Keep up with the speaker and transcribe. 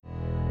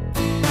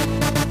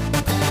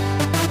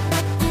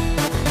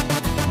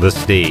The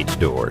Stage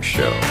Door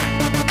Show,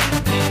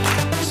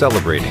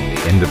 celebrating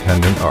the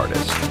independent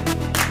artist.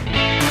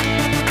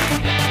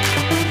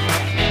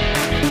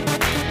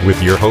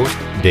 With your host,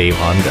 Dave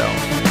Hondell.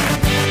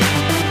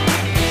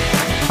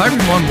 Hi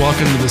everyone,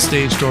 welcome to the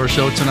Stage Door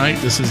Show tonight.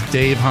 This is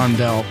Dave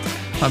Hondell.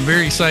 I'm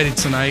very excited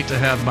tonight to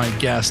have my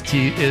guest.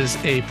 He is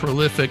a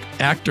prolific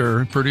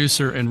actor,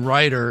 producer, and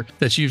writer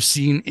that you've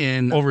seen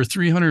in over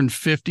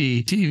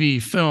 350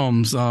 TV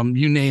films,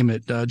 you name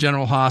it,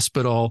 General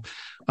Hospital,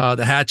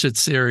 the Hatchet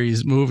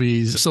series,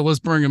 movies. So let's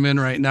bring him in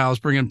right now. Let's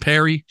bring in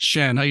Parry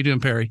Shen. How you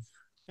doing, Parry?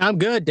 I'm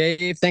good,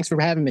 Dave. Thanks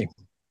for having me.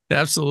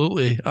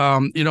 Absolutely.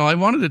 I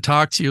wanted to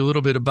talk to you a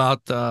little bit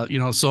about,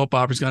 soap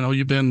operas. I know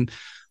you've been,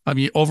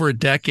 over a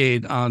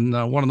decade on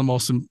one of the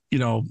most,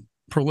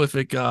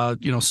 prolific,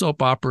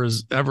 soap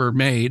operas ever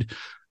made,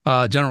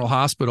 General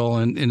Hospital,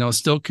 and,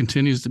 still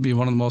continues to be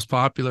one of the most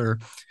popular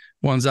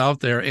ones out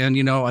there. And,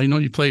 I know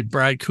you played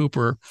Brad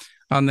Cooper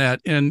on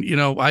that. And,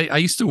 I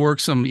used to work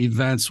some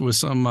events with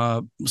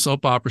some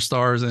soap opera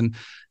stars. And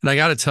I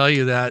got to tell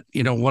you that,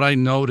 what I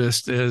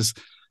noticed is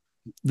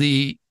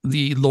the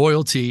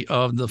loyalty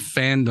of the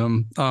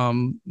fandom,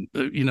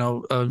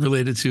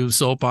 related to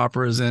soap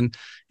operas. And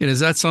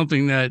is that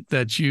something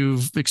that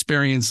you've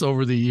experienced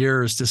over the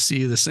years, to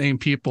see the same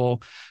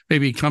people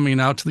maybe coming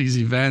out to these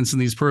events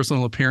and these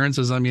personal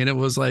appearances? I mean, it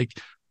was like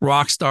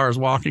rock stars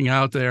walking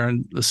out there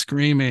and the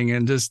screaming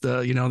and just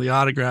the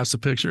autographs, the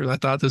pictures. I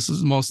thought this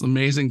is the most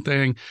amazing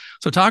thing.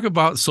 So talk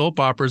about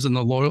soap operas and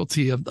the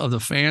loyalty of the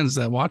fans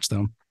that watch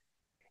them.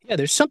 Yeah,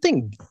 there's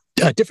something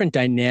a different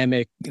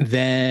dynamic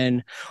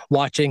than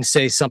watching,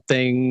 say,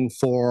 something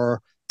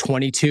for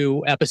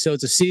 22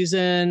 episodes a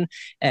season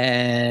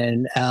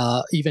and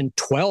even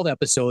 12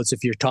 episodes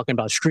if you're talking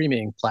about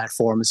streaming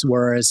platforms,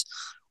 whereas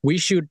we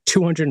shoot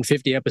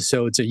 250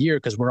 episodes a year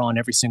because we're on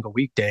every single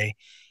weekday.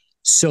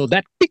 So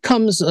that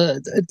becomes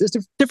there's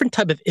a different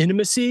type of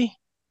intimacy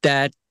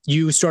that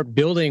you start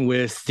building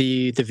with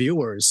the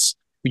viewers.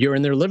 You're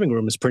in their living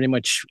rooms pretty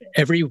much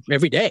every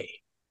day,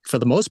 for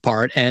the most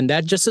part, and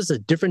that just is a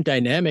different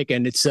dynamic,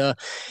 and it's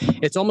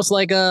almost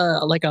like a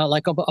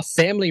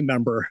family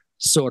member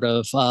sort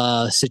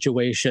of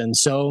situation.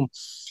 So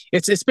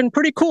it's been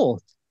pretty cool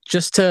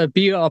just to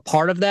be a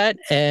part of that,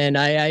 and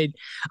I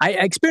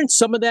experienced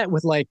some of that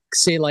with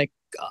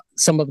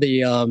some of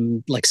the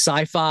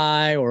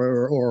sci-fi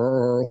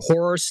or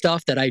horror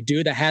stuff that I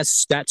do that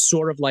has that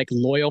sort of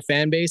loyal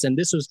fan base, and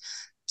this was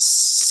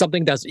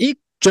something that's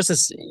just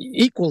as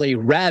equally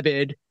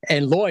rabid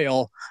and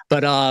loyal,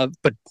 but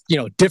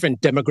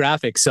different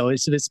demographics. So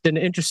it's been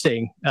an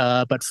interesting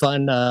but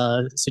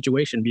fun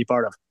situation to be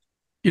part of.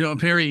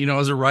 Parry,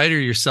 as a writer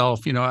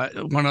yourself,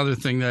 one other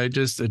thing that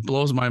it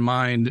blows my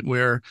mind,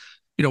 where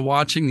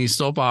watching these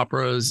soap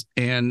operas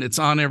and it's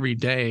on every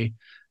day,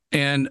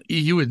 and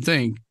you would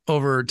think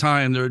over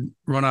time they would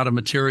run out of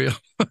material,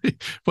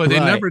 but they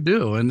never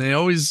do, and they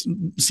always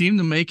seem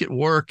to make it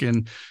work.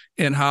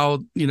 And how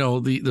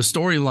the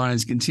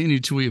storylines continue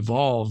to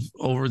evolve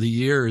over the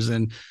years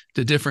and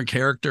the different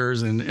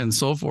characters and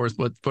so forth,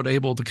 but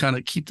able to kind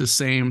of keep the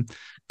same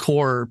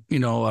core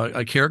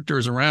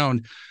characters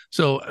around.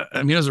 So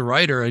as a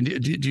writer,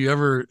 do you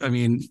ever,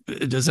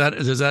 does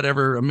that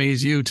ever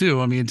amaze you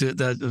too?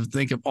 To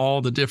think of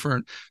all the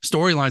different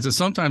storylines, and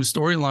sometimes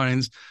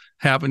storylines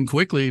happen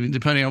quickly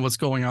depending on what's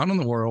going on in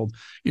the world.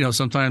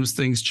 Sometimes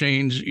things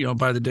change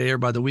by the day or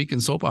by the week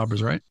in soap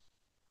operas, right?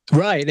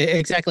 Right,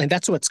 exactly. And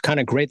that's what's kind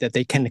of great, that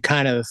they can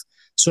kind of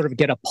sort of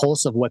get a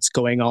pulse of what's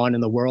going on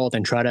in the world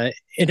and try to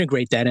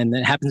integrate that. And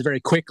it happens very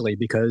quickly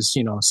because,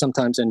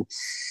 sometimes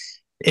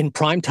in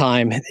prime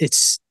time,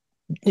 it's,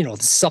 the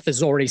stuff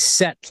is already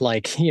set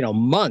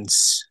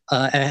months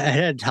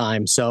ahead of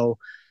time. So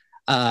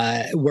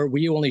where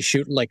we only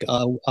shoot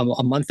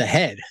a month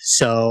ahead.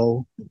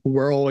 So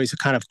we're always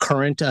kind of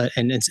current.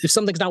 And if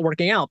something's not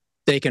working out,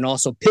 they can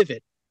also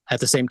pivot at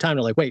the same time.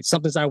 They're like, wait,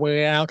 something's not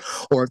working out.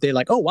 Or if they're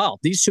like, oh, wow,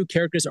 these two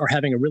characters are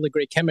having a really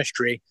great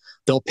chemistry,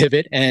 they'll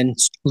pivot and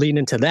lean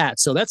into that.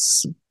 So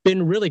that's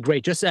been really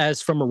great. Just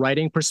as from a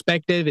writing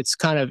perspective, it's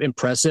kind of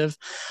impressive.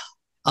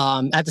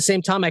 At the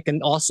same time, I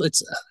can also,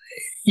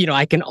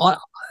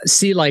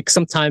 see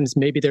sometimes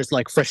maybe there's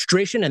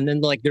frustration, and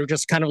then they're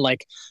just kind of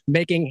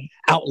making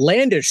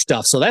outlandish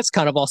stuff. So that's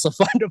kind of also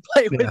fun to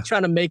play with,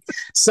 trying to make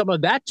some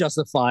of that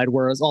justified.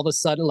 Whereas all of a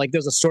sudden,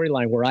 there's a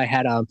storyline where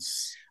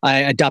I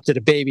adopted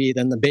a baby,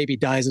 then the baby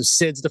dies of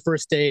SIDS the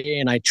first day,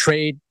 and I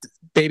trade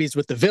babies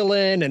with the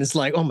villain, and it's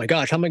like, oh my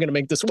gosh, how am I going to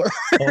make this work?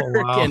 Oh,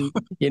 wow. And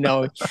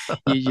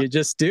you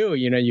just do,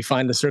 you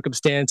find the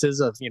circumstances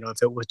of,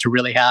 if it was to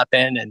really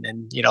happen,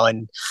 and the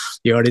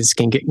audience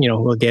can get,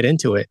 will get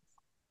into it.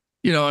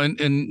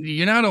 And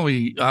you're not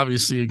only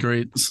obviously a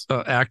great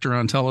actor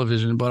on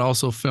television, but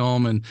also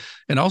film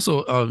and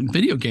also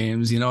video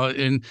games,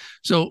 and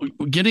so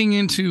getting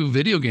into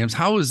video games,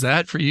 how is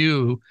that for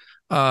you?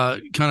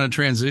 Kind of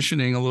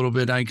transitioning a little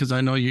bit, because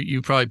I know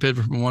you probably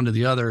pivot from one to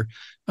the other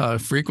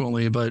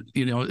frequently, but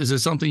is it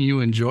something you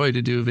enjoy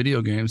to do,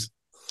 video games?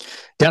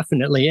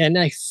 Definitely. And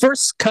I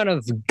first kind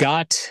of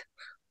got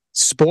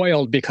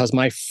spoiled because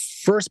my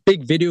first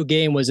big video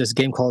game was this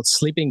game called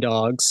Sleeping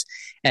Dogs,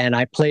 and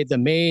I played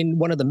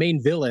one of the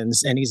main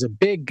villains, and he's a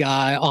big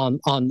guy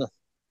on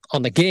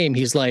the game.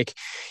 He's like,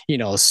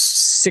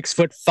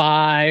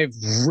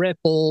 6'5",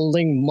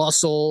 rippling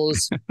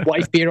muscles,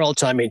 white beard all the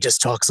time. He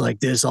just talks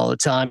like this all the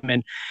time,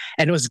 and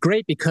it was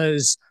great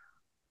because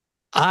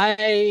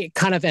I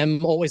kind of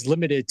am always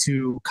limited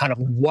to kind of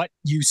what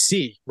you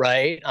see,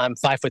 right? I'm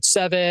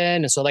 5'7",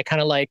 and so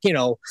kind of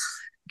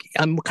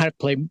I'm kind of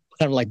play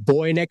kind of like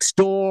boy next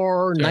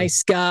door,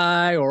 nice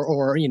guy,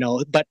 or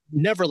but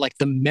never like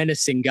the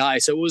menacing guy.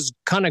 So it was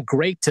kind of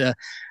great to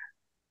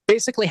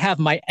basically have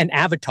an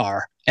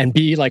avatar and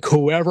be like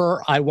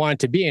whoever I wanted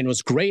to be. And it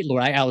was great.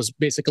 I was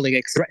basically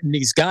like threatening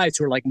these guys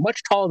who are like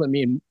much taller than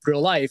me in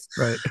real life.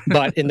 Right.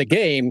 But in the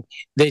game,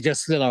 they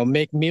just,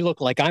 make me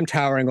look like I'm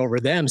towering over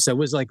them. So it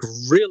was like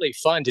really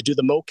fun to do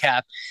the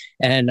mocap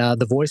and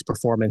the voice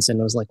performance. And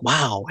it was like,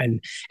 wow.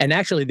 And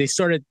actually they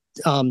started,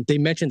 they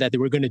mentioned that they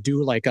were going to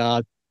do like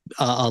a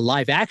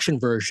live action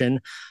version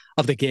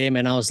of the game,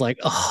 and I was like,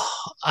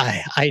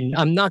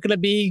 I'm not going to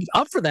be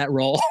up for that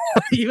role,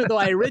 even though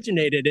I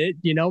originated it.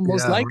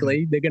 Most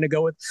likely they're going to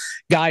go with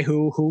guy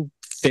who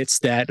fits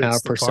that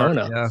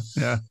persona.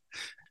 Yeah.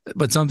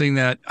 But something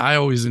that I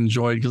always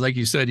enjoyed, because like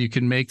you said, you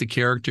can make the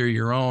character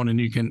your own, and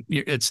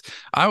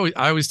I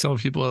always tell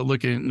people that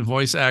looking at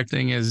voice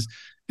acting is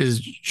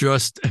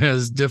just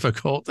as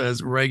difficult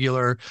as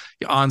regular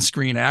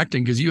on-screen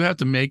acting, because you have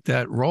to make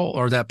that role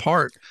or that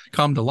part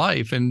come to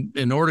life. And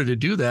in order to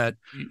do that,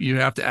 you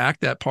have to act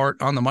that part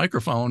on the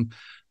microphone,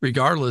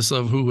 regardless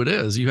of who it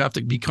is. You have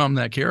to become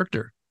that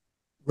character.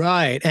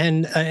 Right.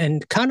 And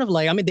kind of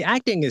like, the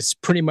acting is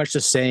pretty much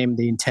the same,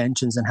 the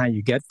intentions and how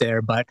you get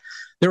there, but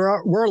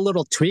were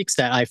little tweaks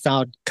that I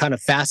found kind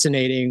of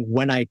fascinating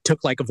when I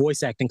took like a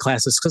voice acting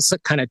classes, because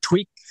kind of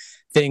tweak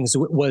things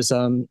was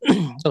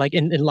like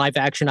in live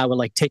action, I would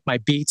like take my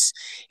beats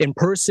in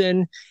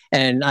person,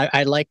 and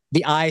I like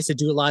the eyes to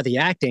do a lot of the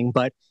acting,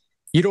 but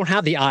you don't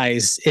have the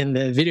eyes in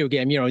the video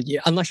game,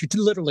 unless you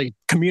literally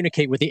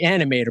communicate with the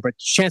animator, but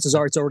chances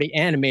are it's already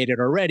animated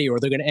already, or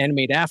they're going to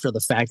animate after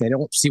the fact. They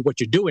don't see what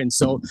you're doing.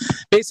 So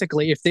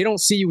basically, if they don't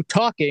see you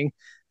talking,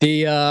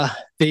 the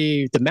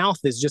mouth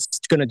is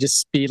just going to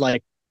just be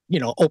like,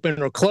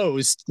 open or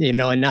closed, and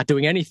not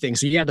doing anything.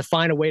 So you have to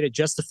find a way to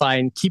justify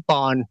and keep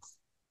on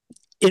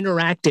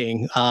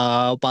interacting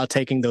while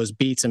taking those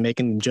beats and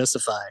making them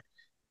justified.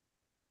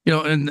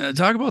 And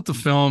talk about the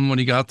film when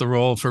he got the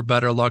role for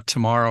Better Luck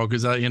Tomorrow,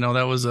 because that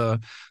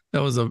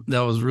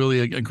was really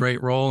a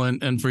great role,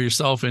 and for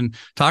yourself, and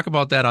talk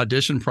about that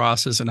audition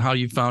process and how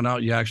you found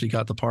out you actually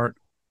got the part.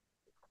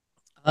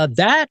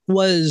 That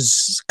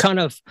was kind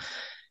of,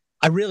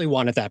 I really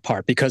wanted that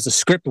part because the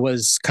script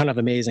was kind of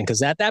amazing,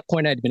 because at that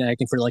point I'd been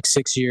acting for like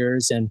 6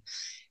 years, and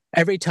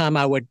every time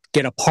I would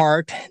get a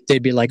part,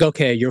 they'd be like,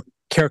 okay, your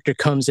character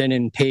comes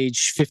in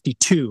page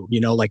 52,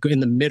 like in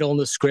the middle of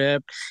the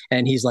script,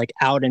 and he's like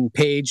out in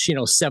page,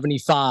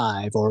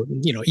 75, or,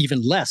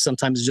 even less.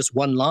 Sometimes it's just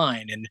one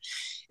line. And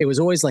it was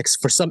always like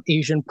for some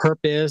Asian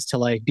purpose to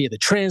like be the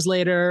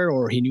translator,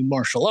 or he knew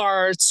martial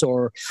arts,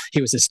 or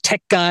he was this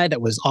tech guy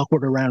that was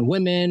awkward around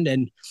women.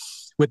 And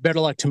with Better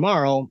Luck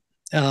Tomorrow,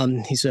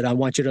 he said, I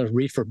want you to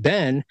read for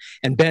Ben.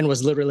 And Ben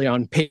was literally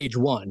on page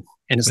 1.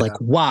 And it's like,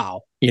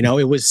 wow,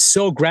 it was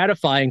so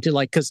gratifying to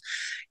like, because,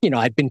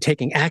 I'd been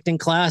taking acting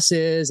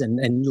classes,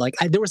 and like,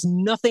 there was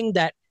nothing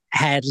that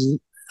had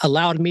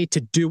allowed me to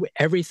do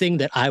everything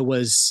that I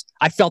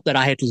felt that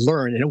I had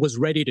learned and was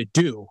ready to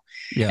do,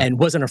 and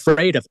wasn't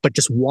afraid of, but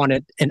just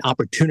wanted an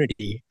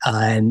opportunity.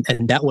 And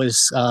that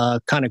was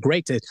kind of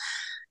great to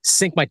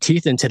sink my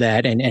teeth into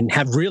that and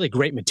have really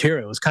great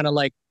material. It was kind of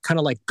like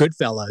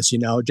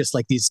Goodfellas, just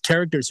like these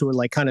characters who were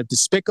like kind of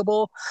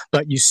despicable,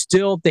 but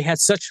they had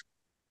such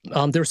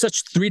they were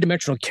such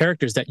three-dimensional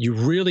characters that you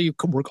really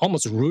were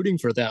almost rooting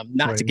for them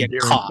not to get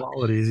caught.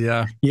 Qualities,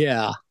 yeah.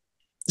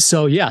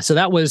 So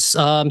that was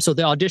so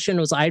the audition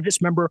was, I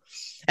just remember,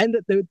 and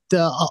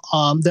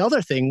the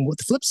other thing with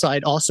the flip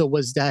side also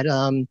was that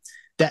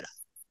that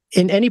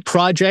in any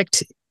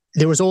project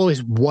there was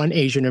always one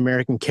Asian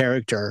American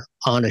character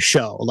on a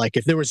show. Like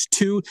if there was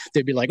two,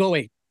 they'd be like, oh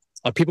wait,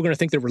 are people going to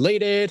think they're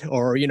related,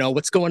 or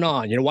what's going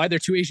on? Why are there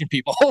two Asian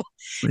people?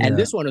 And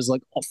this one is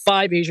like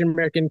 5 Asian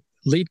American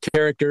lead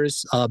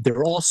characters.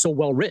 They're all so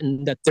well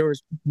written that there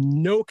was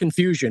no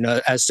confusion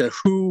as to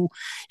who.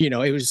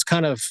 It was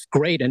kind of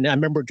great. And I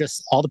remember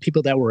just all the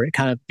people that were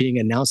kind of being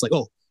announced, like,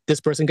 oh, this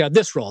person got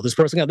this role, this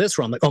person got this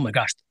role. I'm like, oh my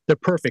gosh, they're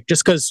perfect.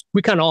 Just because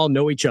we kind of all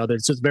know each other.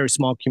 It's just a very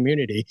small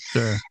community.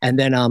 Sure. And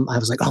then I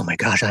was like, oh my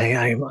gosh,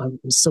 I'm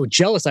so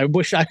jealous. I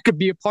wish I could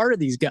be a part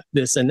of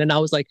this. And then I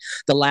was like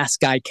the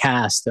last guy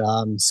cast.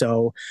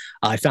 So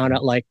I found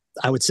out, like,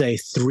 I would say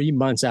 3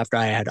 months after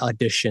I had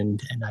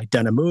auditioned, and I'd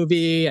done a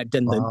movie. I'd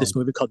done this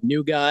movie called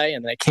New Guy.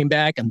 And then I came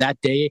back. And that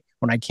day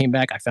when I came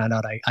back, I found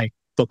out I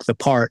booked the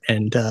part,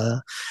 and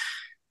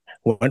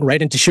went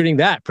right into shooting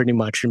that pretty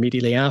much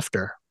immediately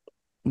after.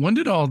 when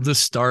did all this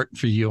start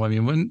for you? I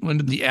mean, when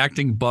did the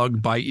acting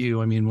bug bite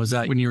you? I mean, was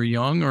that when you were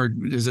young, or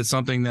is it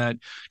something that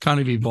kind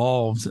of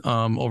evolved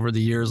over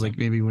the years, like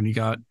maybe when you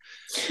got,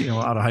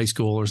 out of high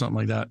school or something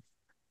like that?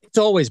 It's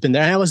always been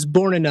there. I was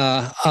born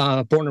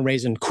and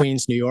raised in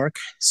Queens, New York.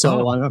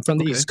 So I'm from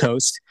the okay. East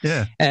Coast.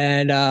 Yeah.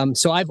 And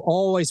so I've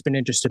always been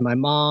interested. My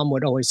mom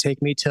would always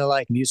take me to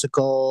like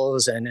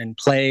musicals and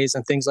plays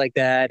and things like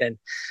that. And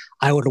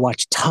I would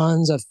watch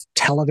tons of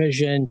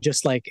television,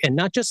 just like, and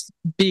not just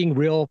being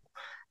real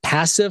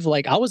passive.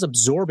 Like I was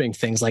absorbing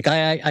things. Like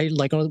I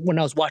like when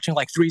I was watching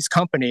like Three's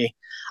Company,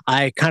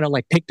 I kind of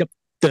like picked up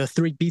the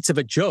three beats of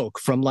a joke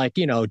from like,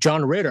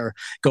 John Ritter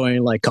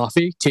going like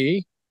coffee,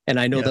 tea. And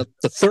I know that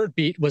the third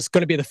beat was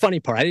going to be the funny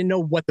part. I didn't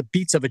know what the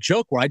beats of a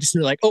joke were. I just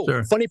knew like,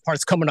 the funny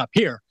part's coming up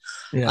here.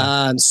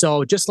 Yeah.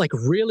 So just like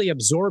really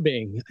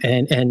absorbing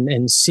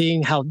and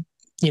seeing how,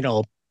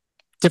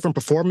 different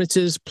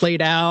performances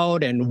played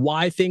out and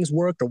why things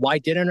worked or why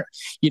didn't,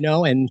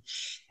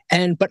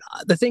 but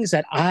the things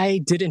that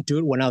I didn't do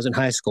it when I was in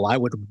high school, I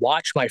would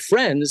watch my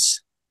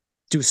friends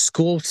do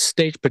school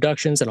stage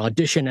productions and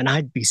audition, and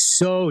I'd be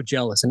so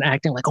jealous and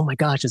acting like, oh my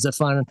gosh, is that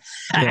fun?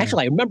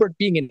 Actually, I remember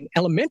being in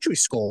elementary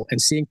school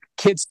and seeing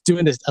kids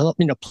doing this,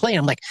 play.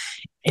 I'm like,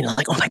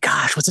 oh my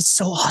gosh, was it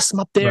so awesome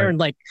up there? Right. And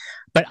like,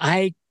 but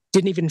I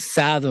didn't even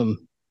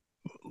fathom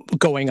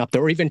going up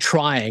there or even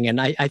trying.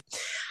 And I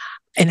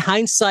in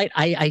hindsight,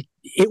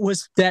 it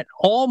was that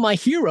all my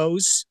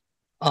heroes,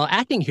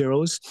 acting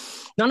heroes,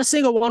 not a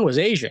single one was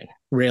Asian,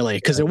 really,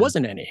 because there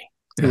wasn't any.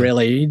 Yeah.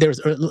 Really,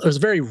 it was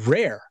very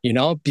rare,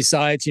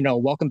 besides,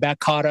 Welcome Back,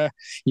 Kotter,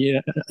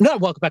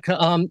 not Welcome Back,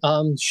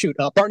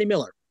 Barney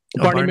Miller.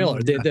 Barney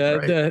Miller,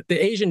 the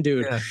Asian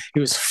dude, he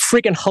was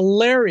freaking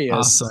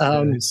hilarious.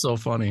 Awesome. He's so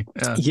funny.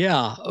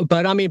 Yeah,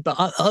 but I mean, but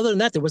other than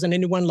that, there wasn't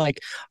anyone like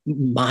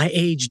my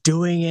age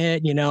doing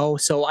it,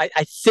 So I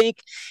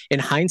think in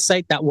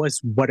hindsight, that was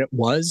what it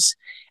was.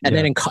 And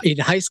then in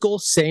high school,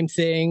 same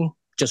thing.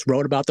 Just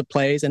wrote about the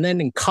plays. And then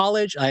in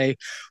college, I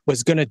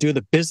was going to do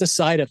the business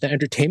side of the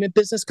entertainment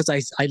business because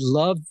I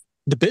love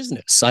the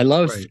business. I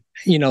love,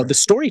 the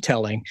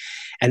storytelling.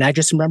 And I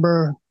just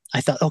remember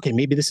I thought, okay,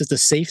 maybe this is the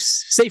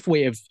safe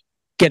way of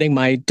dipping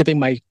my,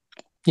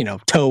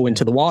 toe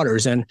into the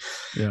waters. And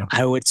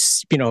I would,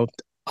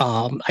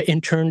 I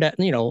interned at,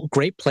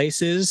 great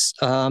places,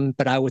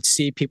 but I would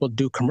see people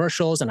do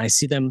commercials and I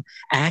see them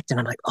act and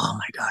I'm like, oh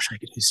my gosh, I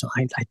could do so.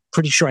 I'm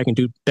pretty sure I can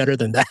do better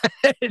than that,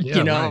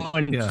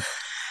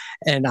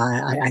 And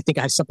I think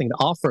I have something to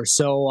offer.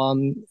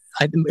 So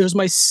it was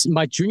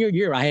my junior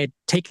year. I had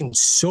taken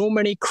so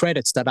many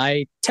credits that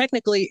I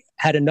technically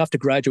had enough to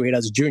graduate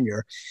as a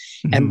junior.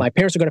 Mm-hmm. And my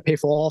parents were going to pay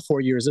for all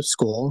 4 years of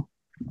school.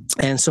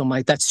 And so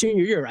that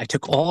senior year, I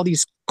took all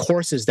these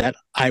courses that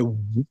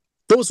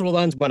those were the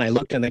ones when I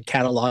looked in the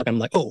catalog, I'm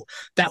like, oh,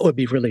 that would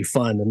be really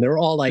fun. And they're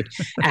all like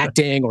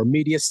acting or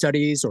media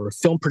studies or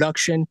film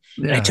production.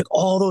 Yeah. And I took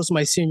all those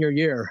my senior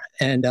year.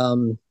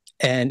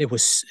 And it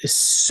was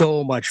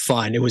so much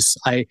fun. It was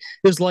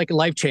like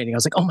life-changing. I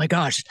was like, oh my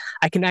gosh,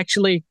 I can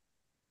actually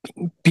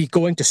be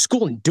going to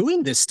school and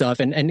doing this stuff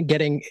and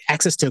getting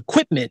access to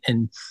equipment.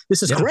 And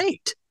this is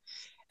great.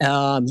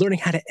 Learning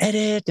how to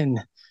edit and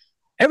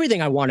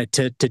everything I wanted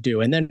to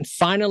do. And then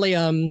finally,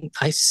 I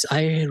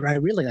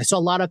realized I saw a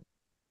lot of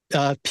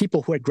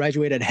people who had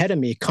graduated ahead of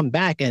me come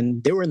back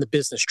and they were in the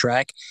business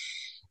track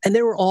and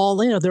they were all,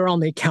 they're on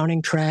the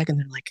accounting track and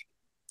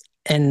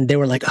they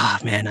were like, oh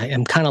man, I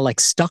am kind of like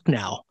stuck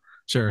now.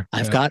 Sure.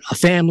 I've got a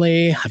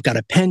family, I've got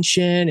a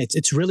pension.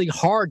 It's really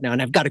hard now.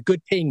 And I've got a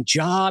good paying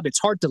job. It's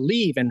hard to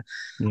leave. And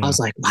I was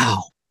like,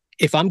 wow,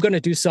 if I'm going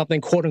to do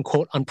something quote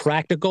unquote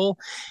unpractical,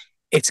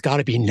 it's got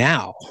to be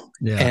now.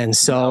 Yeah. And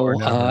so,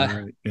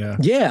 but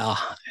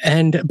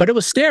it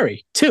was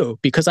scary too,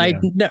 because I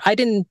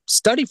didn't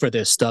study for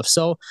this stuff.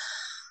 So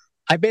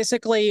I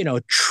basically,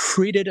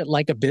 treated it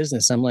like a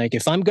business. I'm like,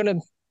 if I'm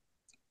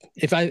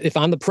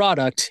the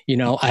product,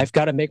 I've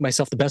got to make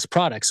myself the best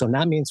product. So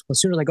that means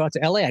as soon as I go out to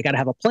LA, I got to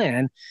have a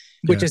plan,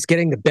 which is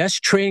getting the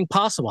best training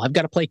possible. I've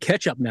got to play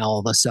catch up now all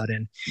of a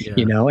sudden,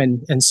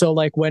 and so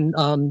like when,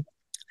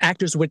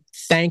 actors would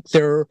thank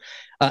their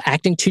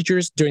acting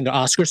teachers during the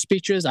Oscar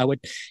speeches, I would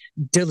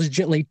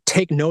diligently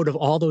take note of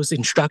all those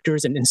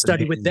instructors and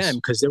study with them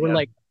because they were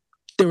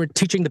they were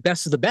teaching the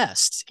best of the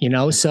best,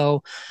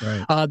 So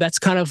that's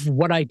kind of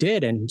what I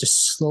did and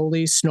just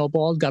slowly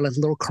snowballed, got a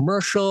little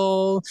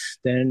commercial.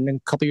 Then in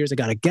a couple of years, I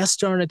got a guest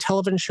star on a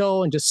television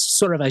show and just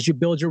sort of as you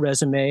build your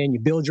resume and you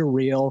build your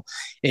reel,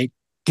 it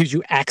gives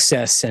you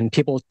access and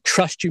people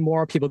trust you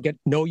more. People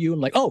know you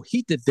and like, oh,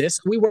 he did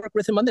this. We worked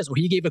with him on this. Or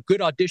he gave a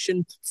good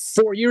audition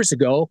 4 years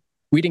ago.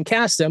 We didn't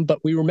cast him,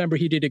 but we remember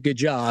he did a good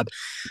job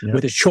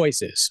with his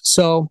choices.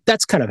 So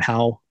that's kind of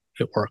how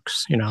it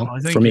works,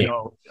 for me.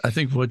 I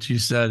think what you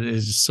said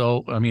is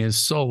so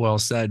well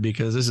said,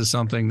 because this is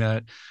something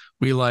that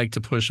we like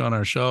to push on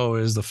our show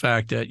is the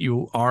fact that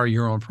you are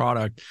your own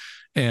product.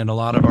 And a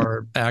lot of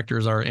our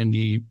actors are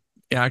indie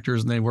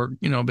actors and they work,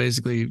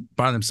 basically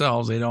by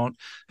themselves. They don't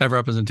have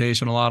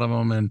representation, a lot of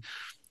them.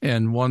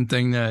 And one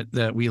thing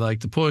that we like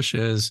to push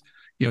is,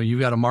 you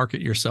got to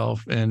market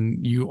yourself,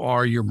 and you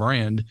are your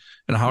brand.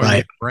 And how are you Right.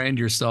 going to brand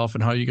yourself,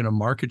 and how are you going to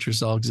market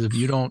yourself? Because if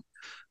you don't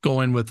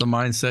go in with the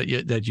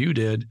mindset that you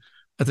did,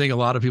 I think a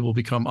lot of people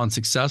become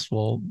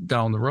unsuccessful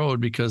down the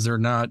road because they're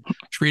not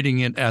treating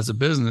it as a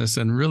business.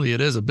 And really,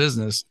 it is a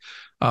business.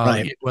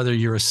 Right. Whether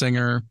you're a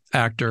singer,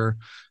 actor,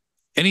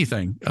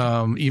 anything,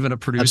 even a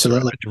producer,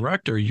 Absolutely. a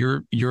director,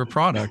 you're a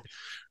product.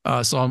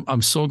 So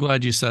I'm so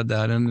glad you said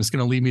that, and it's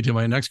going to lead me to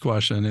my next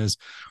question: is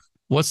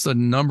what's the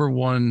number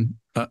one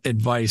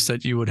advice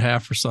that you would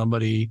have for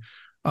somebody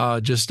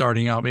just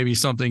starting out? Maybe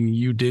something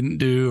you didn't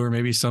do, or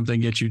maybe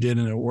something that you did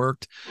and it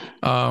worked.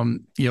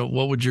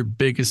 What would your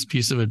biggest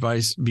piece of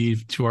advice be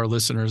to our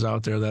listeners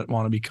out there that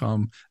want to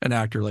become an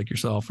actor like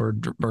yourself, or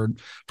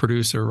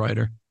producer,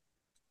 writer?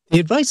 The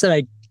advice that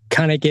I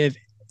kind of give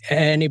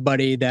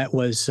anybody that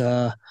was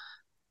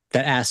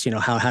that asked,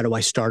 how do I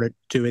start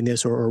doing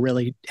this, or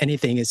really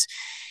anything, is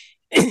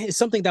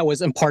something that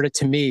was imparted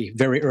to me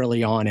very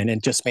early on, and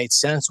it just made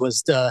sense,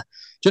 was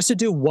just to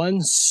do one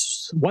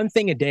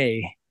thing a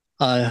day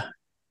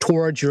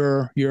towards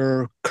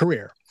your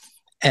career.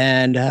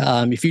 And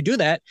if you do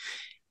that,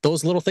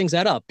 those little things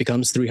add up,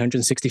 becomes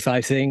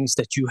 365 things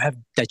that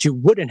you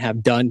wouldn't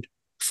have done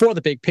for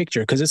the big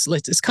picture. Because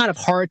it's kind of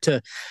hard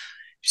to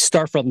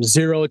start from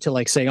zero to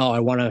like saying, oh, I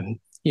want to,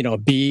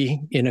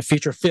 be in a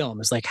feature film.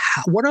 It's like,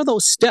 what are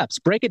those steps?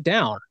 Break it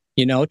down,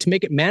 to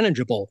make it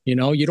manageable. You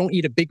don't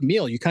eat a big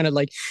meal. You kind of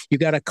like, you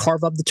got to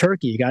carve up the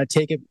turkey. You got to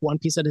take it one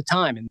piece at a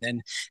time.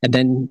 And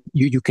then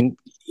you can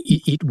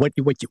eat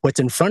what's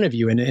in front of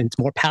you, and it's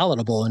more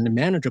palatable and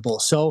manageable.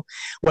 So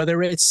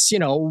whether it's,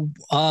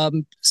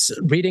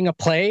 reading a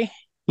play,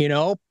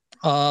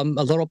 a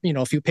little,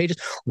 a few pages,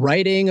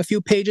 writing a few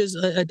pages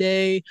a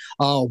day,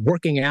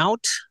 working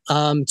out,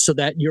 so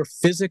that you're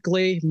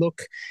physically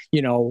look,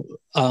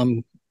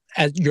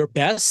 at your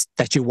best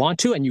that you want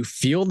to, and you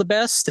feel the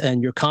best,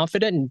 and you're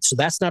confident. And so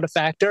that's not a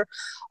factor.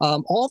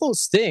 All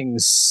those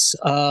things,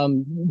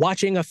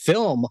 watching a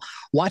film,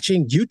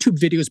 watching YouTube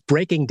videos,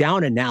 breaking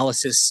down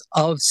analysis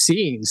of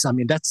scenes. I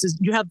mean,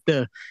 you have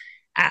the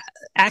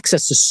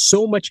access to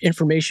so much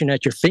information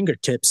at your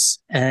fingertips,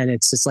 and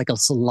it's like a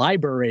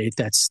library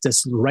that's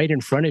just right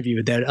in front of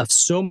you, that of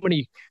so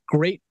many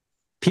great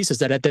pieces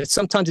that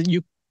sometimes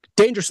you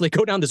dangerously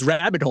go down this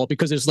rabbit hole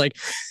because there's like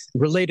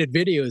related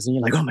videos, and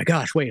you're like, oh my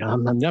gosh, wait,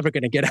 I'm never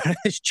going to get out of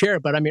this chair.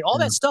 But I mean, all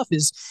that stuff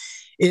is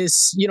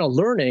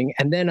learning.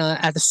 And then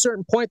at a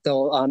certain point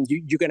though,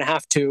 you're going to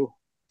have to,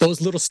 those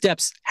little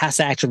steps has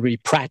to actually be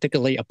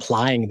practically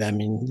applying them,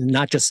 and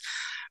not just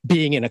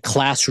being in a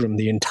classroom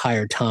the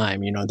entire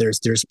time.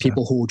 There's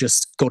people who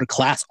just go to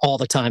class all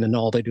the time and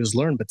all they do is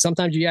learn. But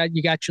sometimes you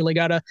actually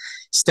got to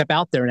step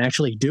out there and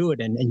actually do it,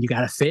 and you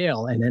got to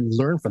fail and then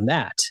learn from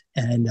that.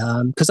 And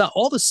because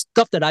all the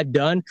stuff that I've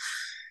done,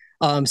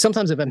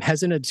 sometimes if I'm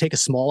hesitant to take a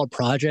smaller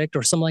project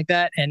or something like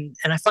that, and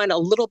I find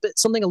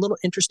something a little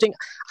interesting,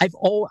 I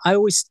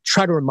always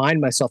try to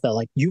remind myself that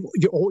like you're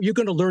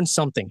going to learn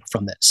something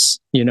from this,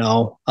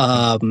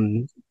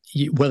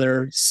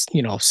 whether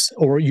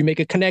or you make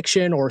a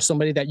connection, or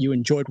somebody that you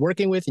enjoyed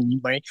working with, and you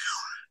might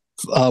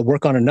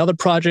work on another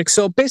project.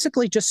 So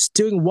basically just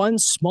doing one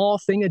small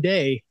thing a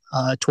day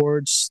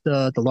towards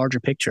the larger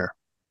picture.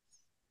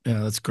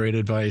 Yeah, that's great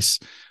advice.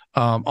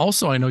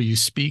 Also, I know you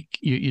speak,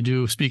 you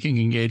do speaking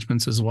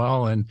engagements as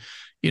well. And,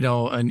 I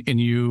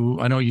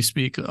know you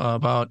speak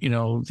about,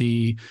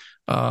 the,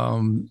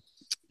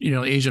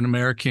 Asian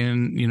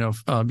American,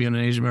 being an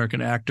Asian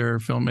American actor,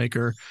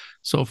 filmmaker,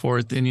 so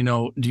forth. And,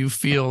 do you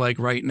feel like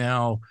right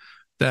now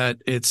that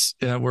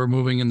we're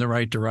moving in the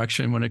right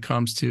direction when it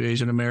comes to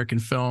Asian American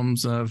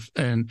films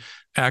and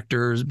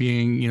actors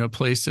being,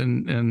 placed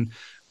in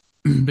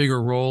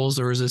bigger roles,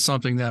 or is it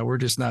something that we're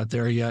just not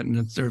there yet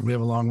and we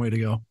have a long way to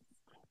go?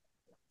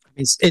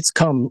 It's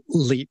come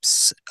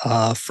leaps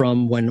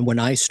from when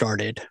I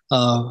started.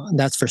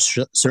 That's for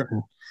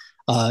certain.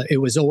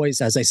 It was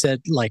always, as I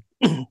said, like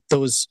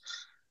those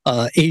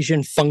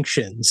Asian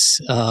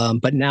functions,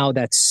 but now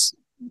that's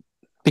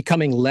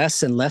becoming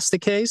less and less the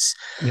case.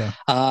 Yeah.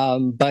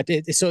 But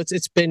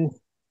it's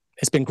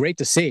been great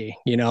to see.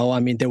 I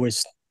mean, there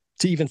was,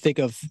 to even think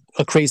of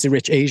a Crazy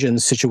Rich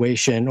Asians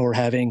situation, or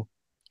having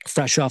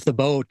fresh off the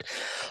boat,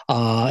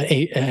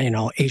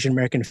 Asian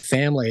American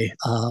family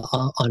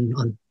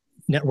on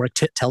network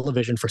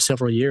television for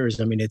several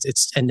years. I mean,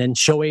 it's and then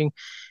showing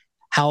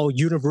how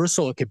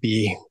universal it could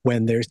be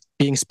when they're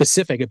being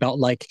specific about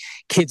like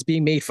kids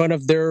being made fun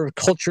of their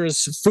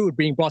culture's food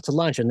being brought to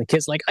lunch, and the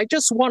kids like, I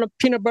just want a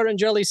peanut butter and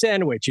jelly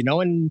sandwich,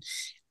 and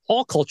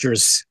all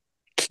cultures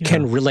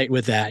can relate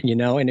with that,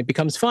 and it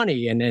becomes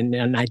funny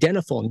and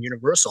identical and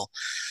universal.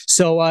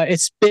 So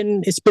it's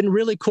been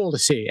really cool to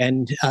see,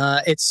 and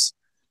it's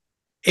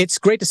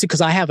great to see,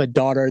 because I have a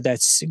daughter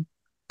that's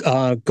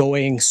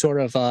going sort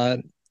of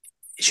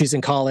she's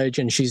in college,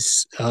 and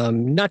she's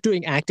not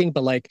doing acting,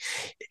 but like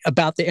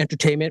about the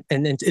entertainment.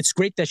 And then it's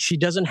great that she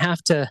doesn't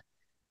have to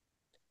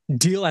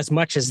deal as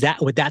much as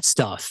that with that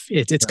stuff.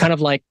 It's kind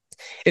of like,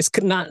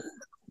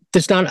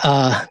 there's not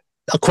a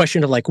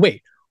question of like,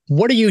 wait,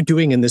 what are you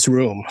doing in this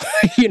room?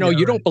 You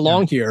Yeah, don't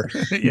belong here.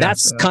 Yeah,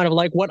 That's kind of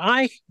like what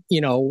I,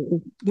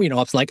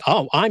 it's like,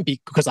 oh,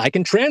 because I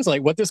can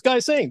translate what this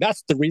guy's saying.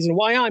 That's the reason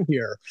why I'm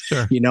here.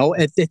 sure.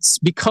 It's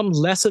become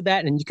less of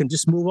that, and you can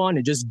just move on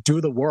and just do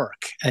the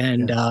work.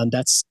 And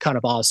that's kind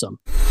of awesome.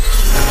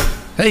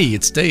 Hey,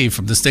 it's Dave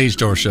from the Stage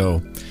Door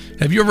Show.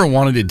 Have you ever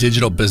wanted a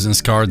digital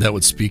business card that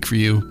would speak for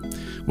you?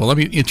 Well, let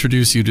me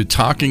introduce you to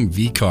Talking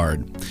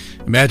V-Card.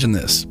 Imagine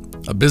this,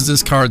 a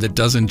business card that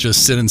doesn't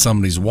just sit in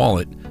somebody's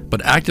wallet,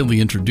 but actively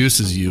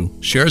introduces you,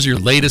 shares your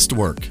latest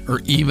work,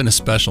 or even a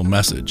special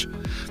message.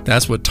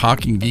 That's what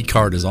Talking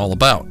V-Card is all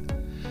about.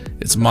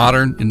 It's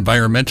modern,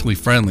 environmentally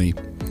friendly,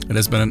 and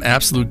has been an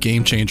absolute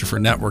game changer for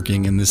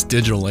networking in this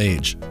digital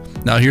age.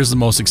 Now here's the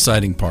most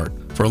exciting part.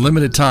 For a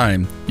limited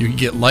time, you can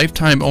get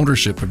lifetime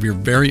ownership of your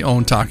very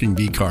own Talking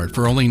V-Card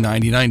for only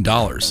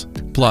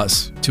 $99.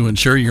 Plus, to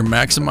ensure you're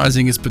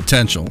maximizing its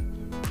potential,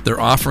 they're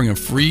offering a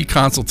free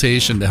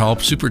consultation to help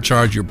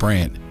supercharge your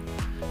brand.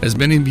 As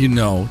many of you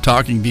know,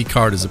 Talking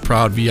V-Card is a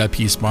proud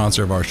VIP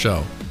sponsor of our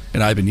show,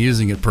 and I've been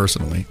using it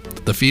personally.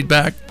 The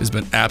feedback has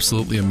been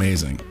absolutely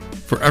amazing.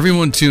 For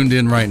everyone tuned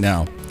in right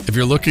now, if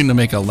you're looking to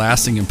make a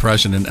lasting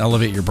impression and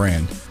elevate your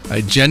brand,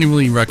 I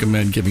genuinely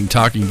recommend giving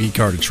Talking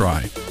V-Card a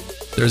try.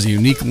 There's a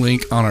unique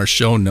link on our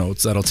show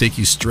notes that'll take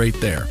you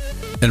straight there.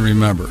 And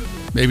remember,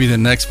 maybe the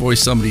next voice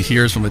somebody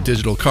hears from a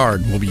digital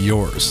card will be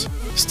yours.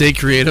 Stay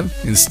creative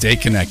and stay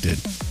connected.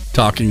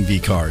 Talking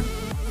V-Card.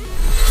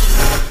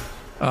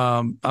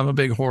 I'm a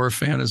big horror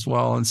fan as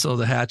well, and so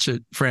the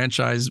Hatchet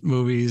franchise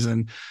movies,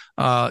 and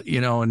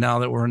and now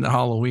that we're into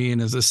Halloween,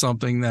 is this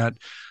something that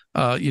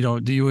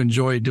do you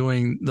enjoy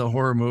doing the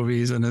horror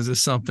movies, and is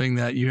this something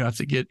that you have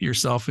to get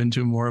yourself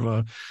into more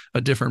of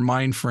a different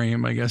mind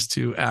frame, I guess,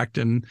 to act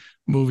in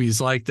movies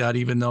like that,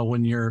 even though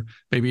when you're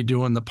maybe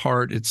doing the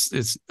part,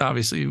 it's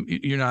obviously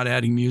you're not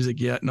adding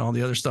music yet and all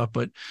the other stuff,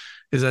 but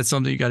is that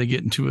something you got to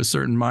get into a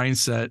certain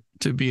mindset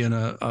to be in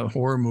a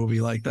horror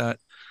movie like that?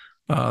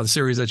 The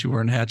series that you were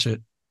in,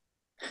 Hatchet.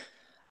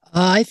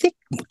 I think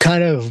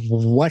kind of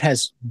what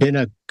has been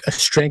a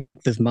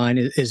strength of mine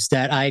is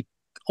that I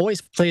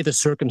always play the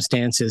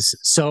circumstances.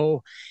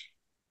 So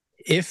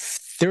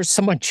if there's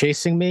someone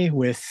chasing me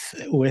with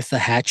a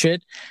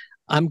hatchet,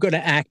 I'm going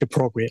to act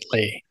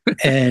appropriately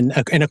and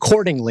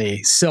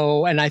accordingly.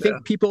 So, and I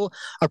think people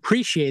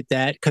appreciate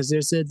that because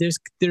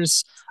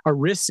there's a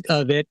risk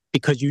of it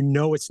because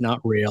it's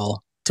not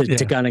real.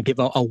 To kind of give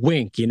a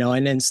wink, and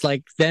then it's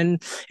like, then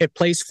it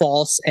plays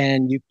false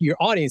and your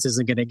audience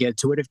isn't going to get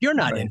to it if you're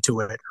not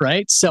into it.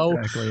 Right. So,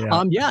 exactly,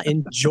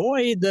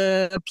 enjoy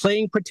the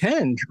playing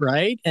pretend.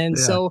 Right. And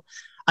so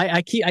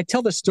I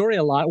tell the story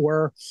a lot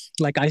where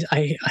like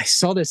I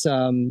saw this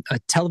a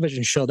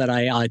television show that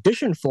I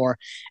auditioned for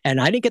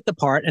and I didn't get the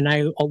part and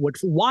I would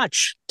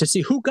watch to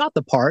see who got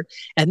the part.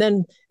 And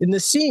then in the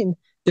scene,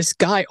 this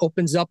guy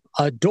opens up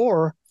a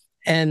door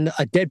and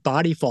a dead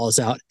body falls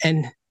out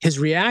and his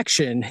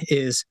reaction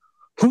is,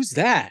 who's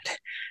that?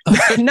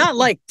 Not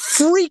like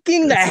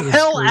freaking the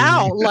hell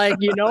out, like,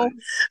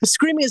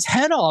 screaming his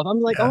head off. I'm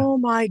like, oh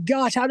my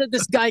gosh, how did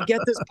this guy get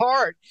this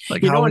part?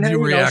 Like, how would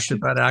you react if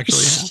that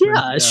actually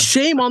happened? Yeah,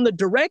 shame on the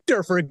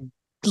director for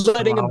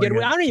letting him get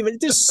away. I don't even,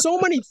 there's so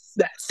many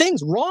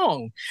things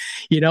wrong,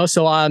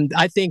 so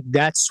I think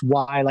that's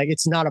why, like,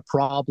 it's not a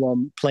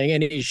problem playing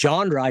any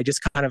genre. I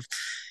just kind of,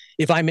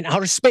 if I'm in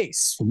outer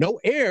space, no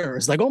air,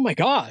 it's like, oh my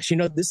gosh,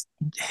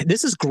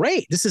 this is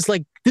great. This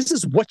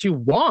is what you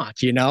want,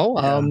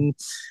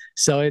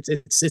 so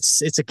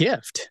it's a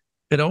gift.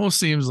 It almost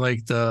seems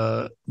like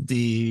the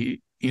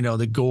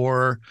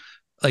gore,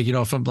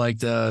 like, from like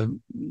the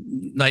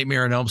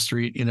Nightmare on Elm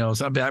Street,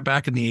 so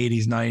back in the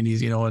 80s,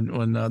 90s,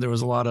 when there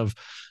was a lot of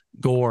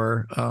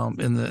gore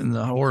in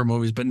the horror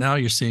movies, but now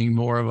you're seeing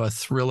more of a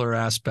thriller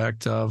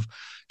aspect of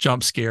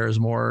jump scares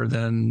more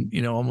than,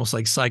 almost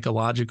like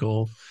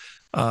psychological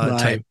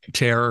type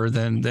terror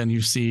than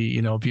you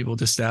see, people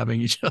just stabbing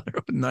each other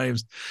with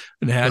knives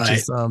and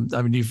hatchets.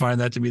 Do you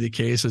find that to be the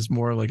case? It's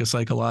more like a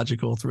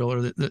psychological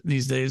thriller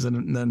these days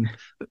than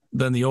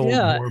the old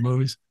horror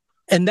movies.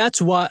 And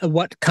that's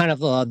what kind of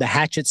the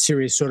Hatchet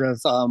series sort of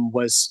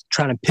was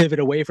trying to pivot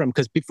away from,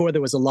 because before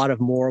there was a lot of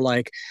more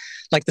like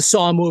the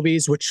Saw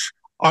movies, which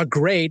are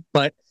great,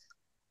 but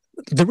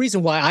the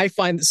reason why I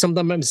find some of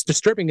them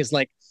disturbing is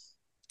like,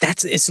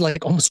 it's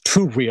like almost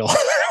too real.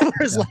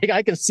 Whereas like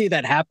I can see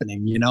that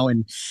happening,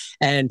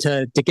 and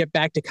to get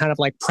back to kind of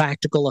like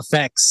practical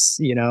effects,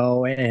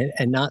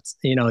 and not,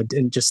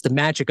 and just the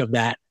magic of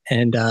that,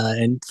 and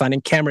finding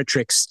camera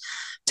tricks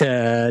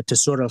to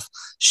sort of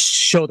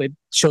show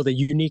the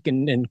unique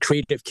and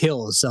creative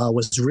kills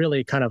was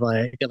really kind of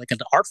like an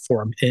art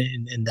form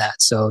in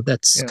that. So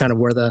that's kind of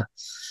where the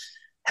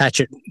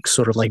Hatchet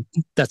sort of like,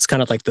 that's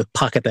kind of like the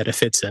pocket that it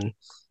fits in.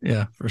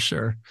 Yeah, for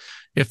sure.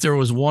 If there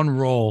was one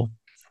role,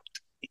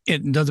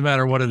 it doesn't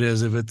matter what it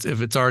is, if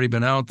it's already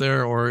been out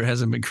there or it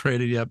hasn't been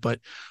created yet, but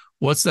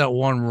what's that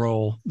one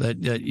role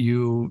that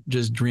you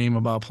just dream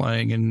about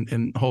playing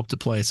and hope to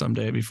play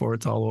someday before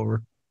it's all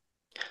over?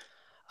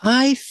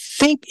 I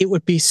think it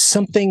would be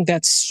something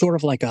that's sort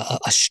of like a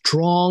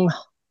strong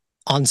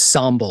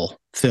ensemble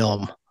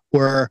film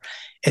where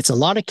it's a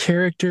lot of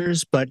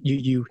characters, but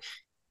it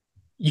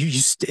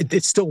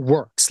still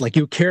works. Like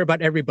you care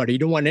about everybody. You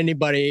don't want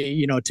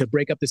anybody, to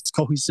break up this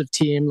cohesive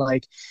team.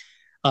 Like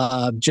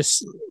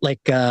just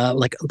like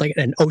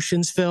an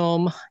Ocean's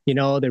film,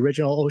 the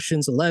original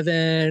Ocean's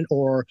 11,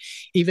 or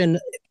even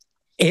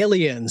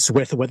Aliens,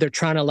 with where they're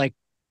trying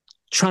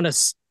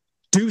to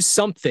do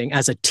something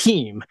as a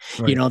team,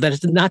 Right. that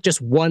it's not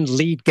just one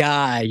lead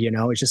guy,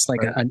 it's just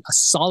like Right. a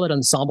solid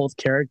ensemble of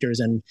characters,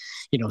 and,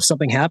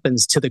 something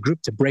happens to the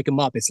group to break them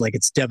up. It's like,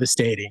 it's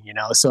devastating,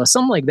 so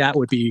something like that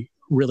would be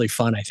really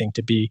fun, I think,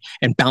 to be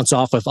and bounce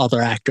off of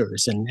other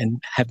actors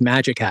and have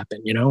magic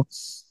happen,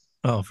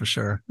 Oh, for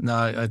sure.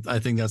 No, I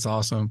think that's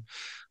awesome.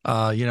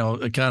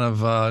 It kind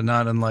of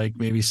not unlike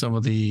maybe some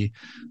of the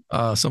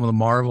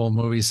Marvel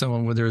movies,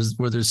 someone where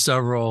there's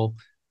several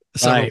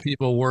Right.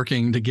 people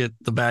working to get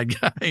the bad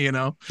guy,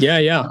 Yeah.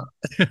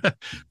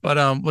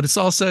 but it's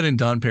all said and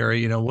done,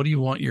 Perry. What do you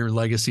want your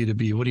legacy to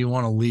be? What do you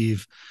want to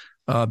leave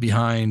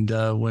behind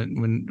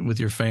when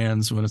with your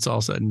fans when it's all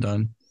said and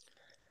done?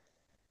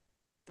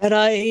 That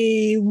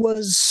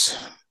was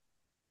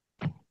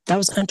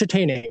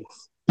entertaining,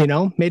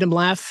 made them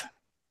laugh,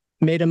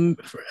 made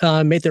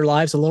their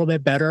lives a little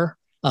bit better,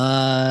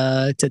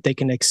 that they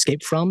can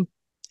escape from,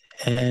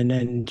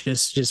 and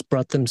just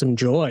brought them some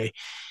joy,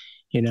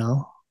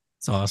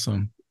 It's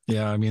awesome.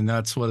 Yeah, I mean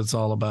that's what it's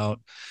all about.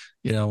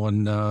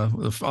 When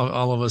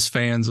all of us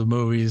fans of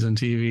movies and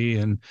TV,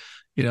 and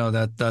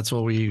that's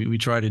what we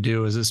try to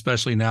do. Is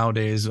especially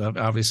nowadays.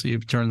 Obviously, you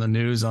turn the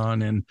news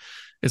on and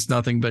it's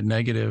nothing but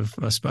negative,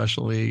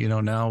 especially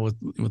now with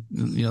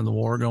the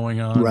war going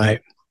on.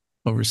 Right.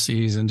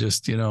 Overseas, and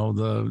just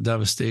the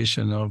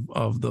devastation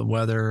of the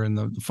weather and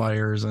the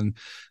fires and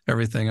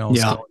everything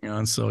else going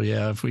on. So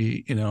yeah, if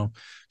we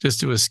just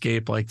to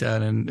escape like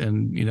that,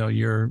 and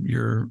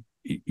you're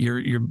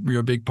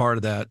a big part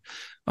of that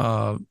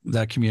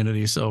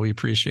community, so we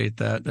appreciate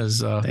that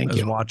as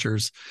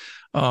watchers.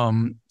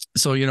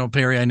 So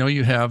Perry, I know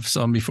you have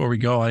some, before we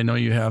go, I know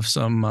you have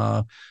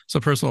some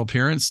personal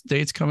appearance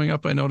dates coming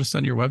up, I noticed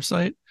on your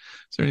website.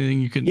 Is there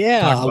anything you can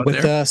talk about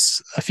with there?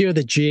 a few of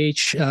the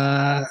GH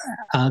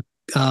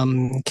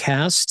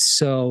cast.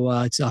 So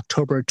it's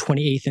October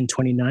 28th and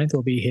 29th.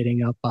 We'll be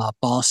hitting up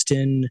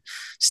Boston,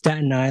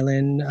 Staten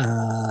Island,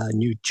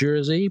 New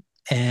Jersey,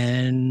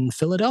 and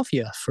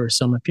Philadelphia for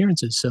some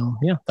appearances. So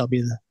yeah, that'll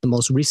be the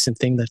most recent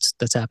thing that's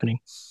happening.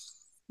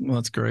 Well,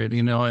 that's great.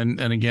 And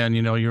again,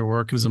 your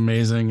work is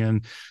amazing.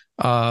 And,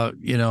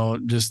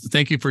 just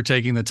thank you for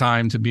taking the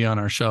time to be on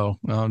our show,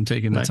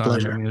 taking the My time.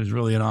 pleasure. I mean, it was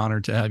really an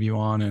honor to have you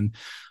on, and,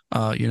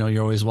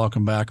 you're always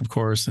welcome back, of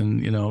course.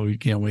 And, we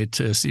can't wait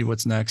to see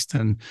what's next.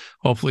 And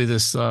hopefully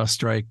this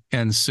strike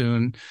ends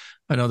soon.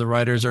 I know the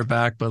writers are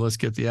back, but let's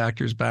get the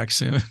actors back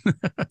soon.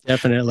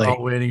 Definitely.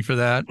 All waiting for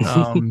that.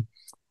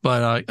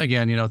 But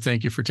again,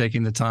 thank you for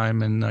taking the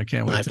time, and I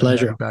can't wait My to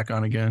pleasure. have you back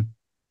on again.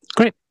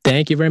 Great.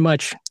 Thank you very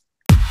much.